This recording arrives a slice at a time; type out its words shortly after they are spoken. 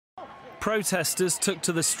Protesters took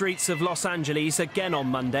to the streets of Los Angeles again on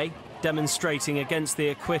Monday, demonstrating against the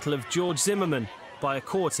acquittal of George Zimmerman by a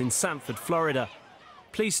court in Sanford, Florida.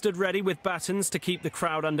 Police stood ready with batons to keep the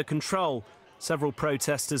crowd under control. Several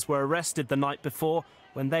protesters were arrested the night before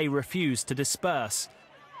when they refused to disperse.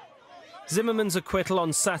 Zimmerman's acquittal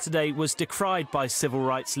on Saturday was decried by civil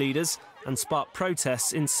rights leaders and sparked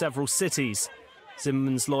protests in several cities.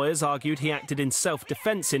 Zimmerman's lawyers argued he acted in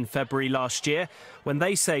self-defense in February last year when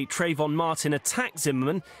they say Trayvon Martin attacked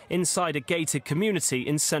Zimmerman inside a gated community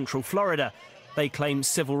in central Florida. They claim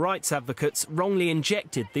civil rights advocates wrongly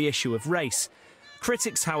injected the issue of race.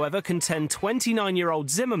 Critics, however, contend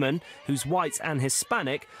 29-year-old Zimmerman, who's white and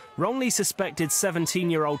Hispanic, wrongly suspected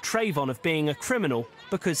 17-year-old Trayvon of being a criminal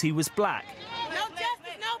because he was black. No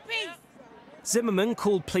justice, no peace. Zimmerman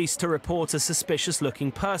called police to report a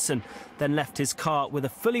suspicious-looking person, then left his car with a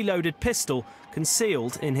fully loaded pistol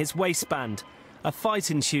concealed in his waistband. A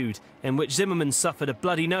fight ensued, in which Zimmerman suffered a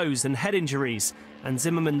bloody nose and head injuries, and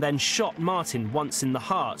Zimmerman then shot Martin once in the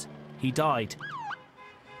heart. He died.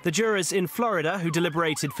 The jurors in Florida, who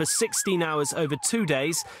deliberated for 16 hours over 2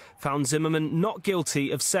 days, found Zimmerman not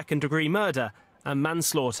guilty of second-degree murder and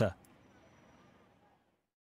manslaughter.